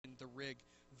the rig.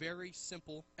 Very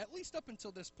simple, at least up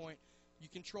until this point. You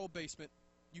control basement,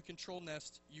 you control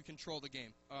nest, you control the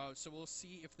game. So we'll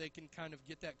see if they can kind of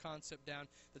get that concept down.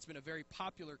 That's been a very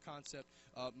popular concept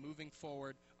moving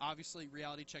forward. Obviously,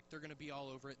 Reality Check, they're going to be all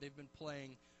over it. They've been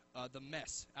playing the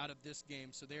mess out of this game,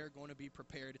 so they're going to be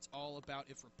prepared. It's all about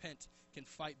if Repent can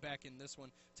fight back in this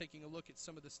one. Taking a look at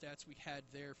some of the stats we had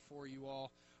there for you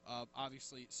all.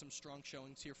 Obviously, some strong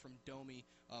showings here from Domi,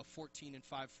 14 and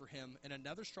 5 for him, and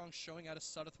another strong showing out of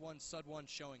SUDDOTH1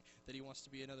 showing that he wants to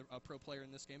be another pro player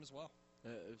in this game as well.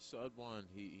 SUD1,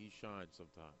 he shines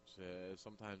sometimes.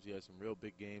 Sometimes he has some real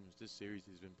big games. This series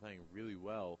he's been playing really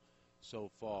well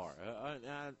so far.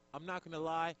 I'm not going to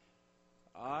lie,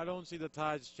 I don't see the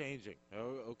tides changing.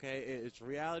 Okay, it's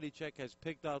Reality Check has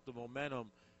picked up the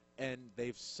momentum, and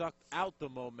they've sucked out the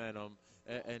momentum,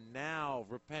 and now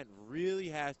Repent really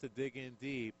has to dig in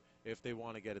deep if they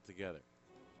want to get it together.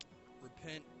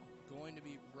 Repent going to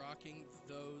be rocking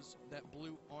that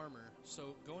blue armor.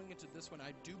 So going into this one,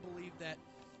 I do believe that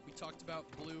we talked about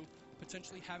blue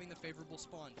potentially having the favorable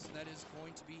spawn. So that is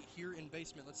going to be here in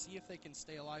basement. Let's see if they can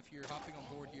stay alive here, hopping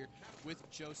on board here with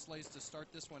Joe Slays to start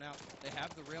this one out. They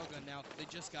have the railgun now. They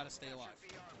just got to stay alive.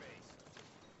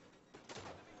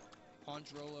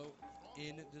 Hondrolo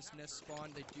in this nest spawn.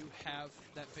 They do have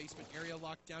that basement area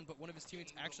locked down, but one of his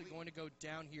teammates actually going to go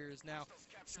down here is now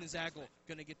Snizaggle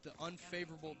going to get the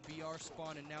unfavorable BR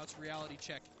spawn, and now it's Reality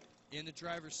Check in the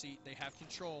driver's seat. They have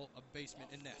control of basement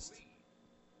and nest.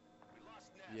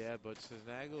 Yeah, but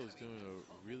Snizaggle is doing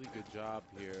a really good job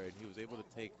here, and he was able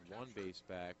to take one base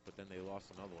back, but then they lost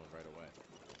another one right away.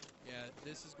 Yeah,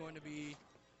 this is going to be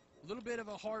a little bit of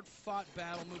a hard-fought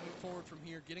battle moving forward from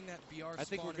here, getting that BR spawn. I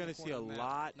think we're going to see a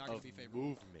lot of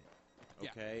movement,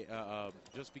 okay? Yeah.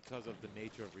 Just because of the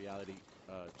nature of Reality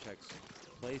Check's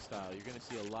play style. You're going to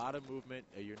see a lot of movement.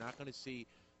 You're not going to see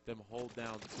them hold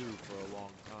down two for a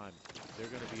long time. They're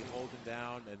going to be holding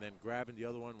down and then grabbing the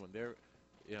other one when they're,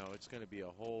 you know, it's going to be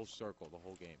a whole circle the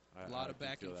whole game. A lot of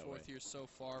back and forth here so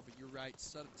far, but you're right.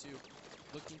 SUDDOTH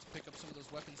looking to pick up some of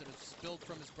those weapons that have spilled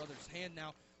from his brother's hand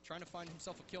now, trying to find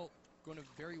himself a kill. Going to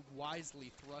very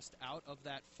wisely thrust out of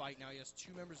that fight. Now he has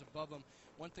two members above him.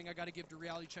 One thing I got to give to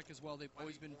Reality Check as well, they've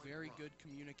always been very good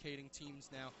communicating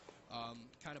teams now.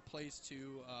 Kind of plays to,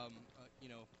 you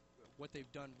know, what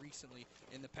they've done recently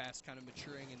in the past, kind of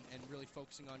maturing and really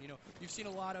focusing on, you know, you've seen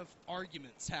a lot of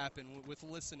arguments happen with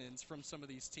listen-ins from some of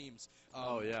these teams.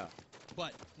 Oh, yeah.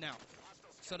 But now,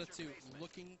 SUDDOTH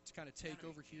looking to kind of take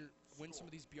over here, win some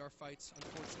of these BR fights.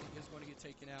 Unfortunately, is going to get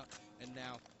taken out, and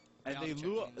now... And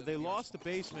they lost the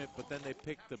basement, but then they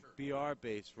picked the BR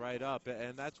base right up,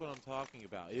 and that's what I'm talking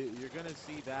about. You're going to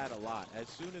see that a lot. As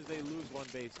soon as they lose one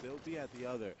base, they'll be at the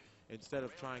other instead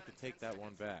of trying to take that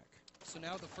one back. So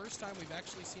now the first time we've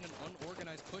actually seen an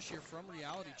unorganized push here from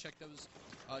Reality Check. That was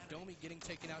Domi getting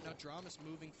taken out. Now Dramas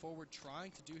moving forward,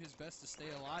 trying to do his best to stay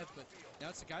alive, but now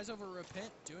it's the guys over Repent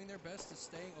doing their best to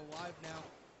stay alive now.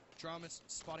 Dramas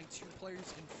spotting two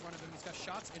players in front of him. He's got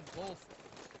shots in both.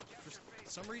 For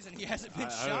some reason, he hasn't been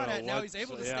shot at. Now he's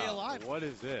able to stay alive. What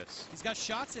is this? He's got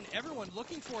shots in everyone,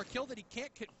 looking for a kill that he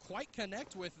can't quite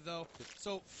connect with, though.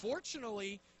 So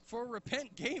fortunately for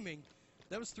Repent Gaming,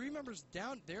 that was three members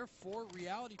down there for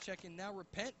Reality Check, and now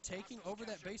Repent taking over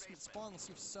that basement spawn. Let's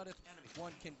see if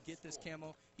SUDDOTH1 can get this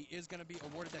camo. He is going to be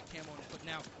awarded that camo, but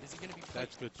now is he going to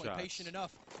be patient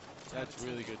enough? That's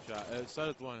really good shot.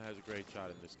 SUDDOTH1 has a great shot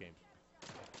in this game.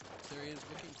 There he is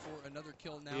looking for another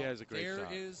kill now. He has a great shot.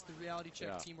 There is the Reality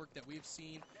Check teamwork that we've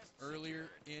seen earlier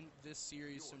in this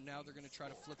series. So now they're going to try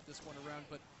to flip this one around.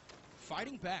 But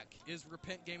fighting back is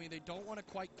Repent Gaming. They don't want to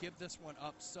quite give this one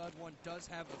up. SUD1 does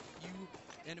have a few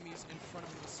enemies in front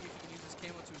of him. We'll see if he can use his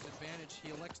camo to his advantage. He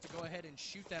elects to go ahead and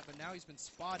shoot that, but now he's been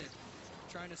spotted.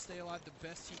 Trying to stay alive the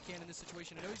best he can in this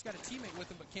situation. I know he's got a teammate with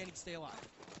him, but can he stay alive?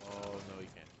 Oh, no, he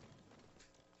can't.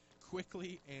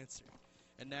 Quickly answered.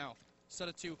 And now,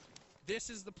 SUDDOTH,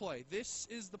 this is the play. This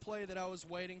is the play that I was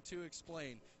waiting to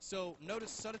explain. So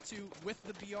notice SUDDOTH with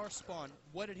the BR spawn.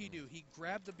 What did he do? He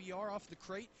grabbed the BR off the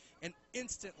crate and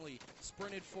instantly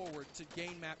sprinted forward to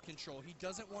gain map control. He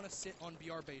doesn't want to sit on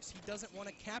BR base. He doesn't want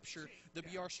to capture the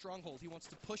BR stronghold. He wants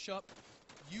to push up,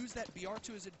 use that BR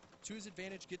to his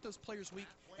advantage, get those players weak,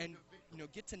 and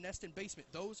get to nest and basement.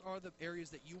 Those are the areas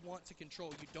that you want to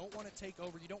control. You don't want to take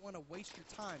over. You don't want to waste your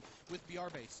time with BR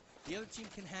base. The other team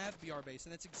can have BR base,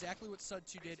 and that's exactly what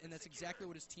SUDDOTH did, and that's exactly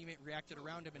what his teammate reacted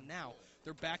around him, and now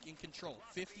they're back in control.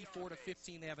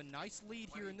 54-15. They have a nice lead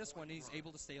here in this one, and he's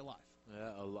able to stay alive.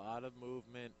 Yeah, a lot of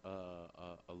movement,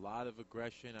 a lot of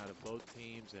aggression out of both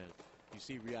teams, and you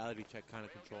see Reality Check kind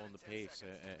of controlling the pace,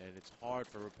 and it's hard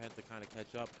for Repent to kind of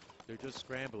catch up. They're just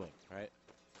scrambling, right?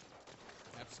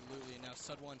 Absolutely. And now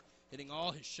Sud1 hitting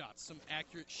all his shots. Some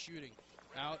accurate shooting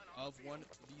out of one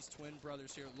of these twin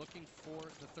brothers here. Looking for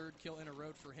the third kill in a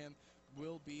row for him.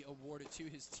 Will be awarded to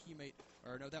his teammate.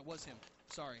 Or no, that was him.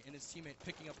 Sorry. And his teammate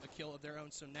picking up a kill of their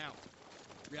own. So now,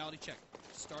 reality check.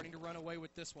 Starting to run away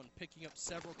with this one. Picking up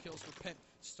several kills. Repent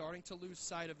starting to lose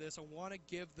sight of this. I want to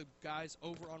give the guys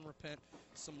over on Repent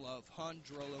some love.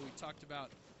 Handrolo, we talked about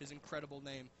his incredible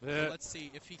name. So let's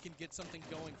see if he can get something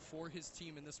going for his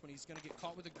team in this one. He's going to get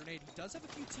caught with a grenade. He does have a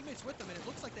few teammates with him, and it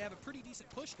looks like they have a pretty decent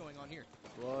push going on here.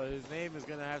 Well, his name is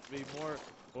going to have to be more,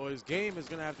 well, his game is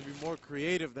going to have to be more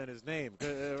creative than his name.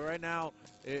 Right now,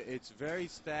 it's very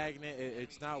stagnant.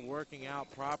 It's not working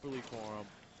out properly for him.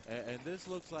 And this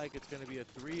looks like it's going to be a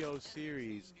 3-0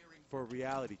 series for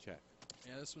Reality Check.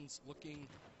 Yeah, this one's looking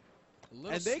a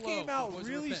little and they slow came out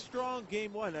really Repent. strong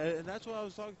game one, and that's what I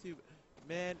was talking to you.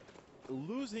 Man,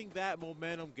 losing that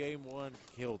momentum game one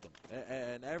killed them.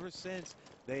 And ever since,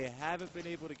 they haven't been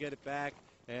able to get it back.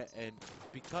 And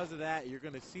because of that, you're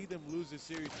going to see them lose this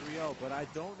series 3-0. But I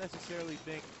don't necessarily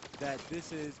think that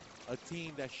this is a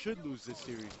team that should lose this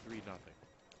series 3-0.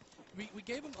 We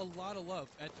gave them a lot of love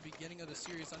at the beginning of the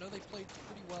series. I know they played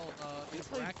pretty well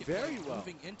in bracket very play, well.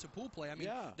 moving into pool play. I mean,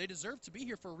 they deserve to be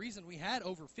here for a reason. We had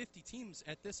over 50 teams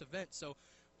at this event, so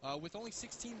with only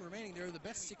 16 remaining, they're the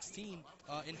best 16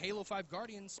 in Halo 5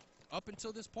 Guardians up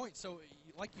until this point. So,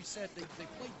 like you said, they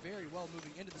played very well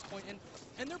moving into this point,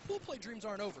 and their pool play dreams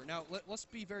aren't over. Now, let's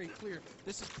be very clear.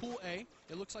 This is Pool A.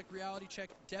 It looks like Reality Check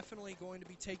definitely going to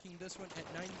be taking this one at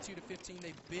 92-15.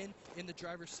 They've been in the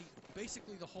driver's seat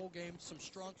basically the whole game. Some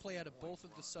strong play out of both of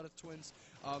the SUDDOTH twins.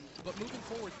 But moving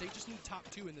forward, they just need top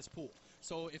 2 in this pool.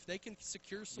 So if they can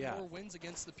secure some more wins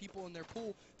against the people in their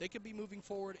pool, they could be moving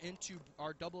forward into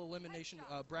our double elimination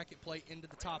bracket play into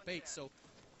the top 8. So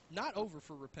not over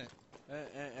for Repent.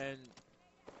 And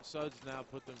Suds now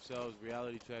put themselves,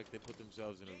 Reality Check, they put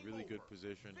themselves in a really good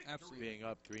position. Absolutely. Being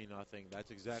up 3-0.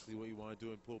 That's exactly what you want to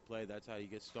do in pool play. That's how you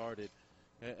get started.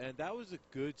 And that was a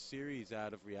good series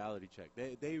out of Reality Check.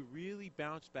 They really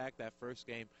bounced back that first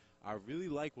game. I really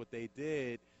like what they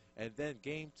did. And then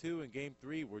game 2 and game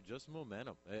 3 were just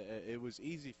momentum. It was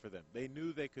easy for them. They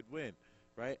knew they could win,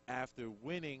 right? After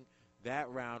winning that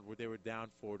round where they were down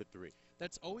 4-3.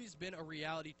 That's always been a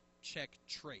Reality Check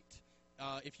trait.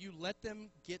 If you let them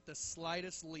get the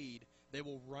slightest lead, they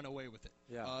will run away with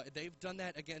it. They've done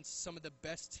that against some of the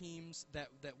best teams that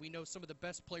we know, some of the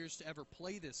best players to ever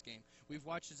play this game. We've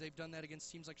watched as they've done that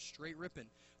against teams like Straight Rippin'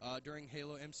 during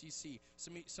Halo MCC,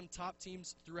 some top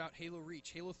teams throughout Halo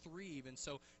Reach, Halo 3 even.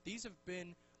 So these have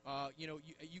been,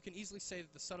 you can easily say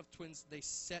that the SUDDOTH twins, they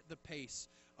set the pace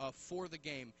for the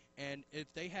game. And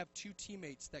if they have 2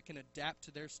 teammates that can adapt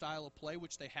to their style of play,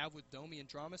 which they have with Domi and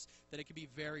Dramas, then it can be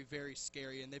very, very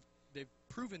scary. And they've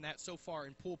proven that so far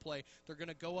in pool play. They're going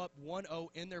to go up 1-0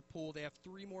 in their pool. They have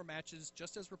 3 more matches,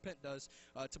 just as Repent does,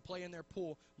 to play in their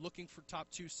pool, looking for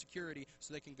top 2 security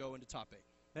so they can go into top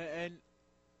 8. And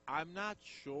I'm not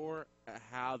sure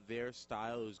how their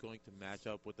style is going to match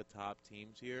up with the top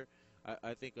teams here.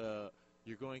 I think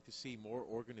you're going to see more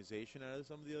organization out of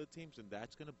some of the other teams, and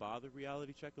that's going to bother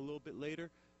Reality Check a little bit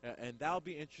later. And that'll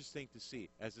be interesting to see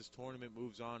as this tournament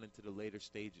moves on into the later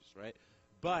stages, right?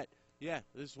 But yeah,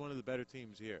 this is one of the better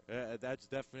teams here. That's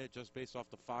definite just based off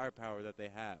the firepower that they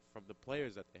have from the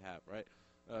players that they have, right?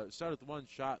 SUDDOTH one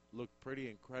shot looked pretty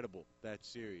incredible that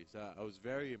series. I was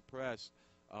very impressed,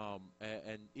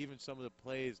 and even some of the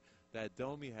plays that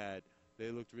Domi had, they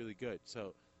looked really good.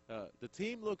 So the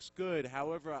team looks good.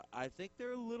 However, I think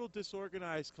they're a little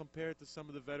disorganized compared to some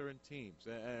of the veteran teams,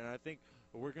 and I think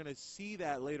we're going to see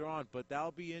that later on, but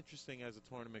that'll be interesting as the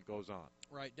tournament goes on.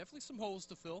 Right, definitely some holes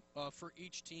to fill for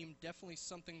each team. Definitely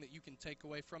something that you can take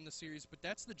away from the series, but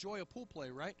that's the joy of pool play,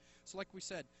 right? So like we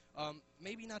said,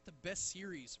 maybe not the best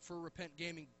series for Repent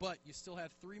Gaming, but you still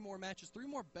have 3 more matches, 3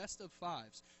 more best of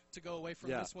 5s to go away from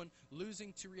this one.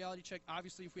 Losing to Reality Check,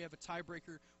 obviously if we have a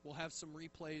tiebreaker, we'll have some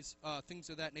replays, things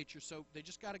of that nature. So they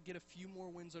just got to get a few more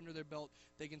wins under their belt.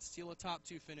 They can steal a top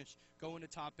 2 finish, go into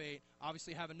top 8,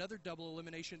 obviously have another double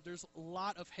elimination. There's a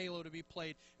lot of Halo to be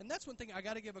played, and that's one thing I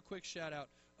got to give a quick shout out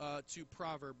to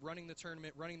Proverb, running the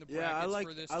tournament, running the brackets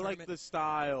for this tournament. I like the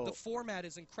style. The format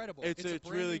is incredible. It's a brand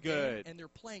really new game, good. and they're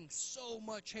playing so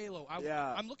much Halo.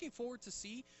 I'm looking forward to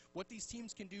see what these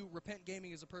teams can do. Repent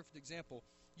Gaming is a perfect example.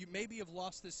 You maybe have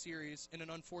lost this series in an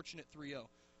unfortunate 3-0.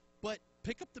 but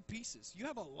pick up the pieces. You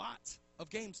have a lot of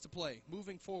games to play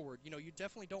moving forward. You know, you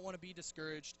definitely don't want to be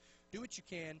discouraged. Do what you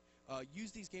can.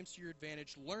 Use these games to your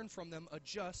advantage. Learn from them.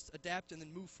 Adjust, adapt, and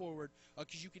then move forward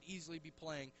because you could easily be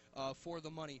playing for the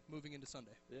money moving into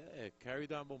Sunday. Yeah, carry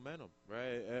that momentum,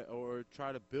 right? Or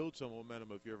try to build some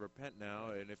momentum if you're a repent now,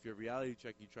 and if you're reality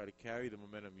check, you try to carry the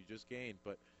momentum you just gained.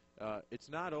 But it's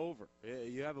not over.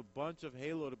 You have a bunch of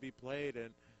Halo to be played,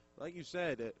 and like you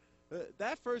said,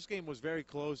 that first game was very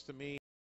close to me.